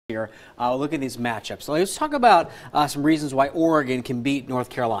here. Look at these matchups. So let's talk about some reasons why Oregon can beat North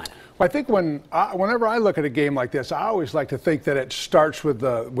Carolina. Well, I think whenever I look at a game like this, I always like to think that it starts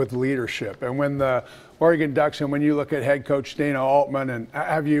with leadership. And when the Oregon Ducks, and when you look at head coach Dana Altman, and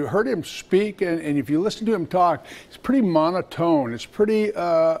have you heard him speak? And if you listen to him talk, it's pretty monotone. It's pretty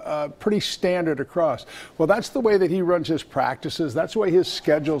standard across. Well, that's the way that he runs his practices. That's the way his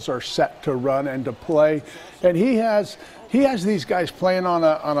schedules are set to run and to play. And he has these guys playing on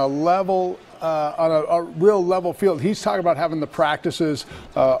a level. On a real level field. He's talking about having the practices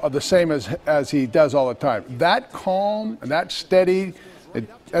the same as he does all the time. That calm and that steady,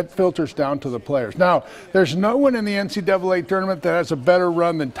 that filters down to the players. Now, there's no one in the NCAA tournament that has a better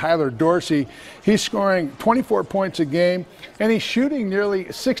run than Tyler Dorsey. He's scoring 24 points a game, and he's shooting nearly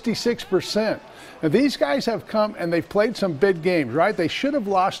 66%. Now, these guys have come and they've played some big games, right? They should have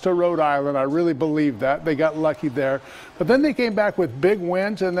lost to Rhode Island. I really believe that. They got lucky there. But then they came back with big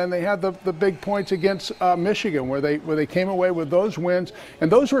wins, and then they had the big points against Michigan where they came away with those wins.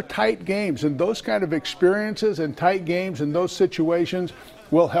 And those were tight games. And those kind of experiences and tight games in those situations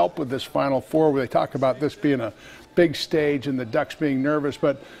will help with this Final Four, where they talk about this being a big stage and the Ducks being nervous.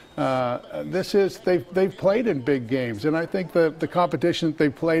 But they've played in big games, and I think the competition that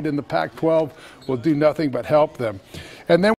they've played in the Pac-12 will do nothing but help them. And then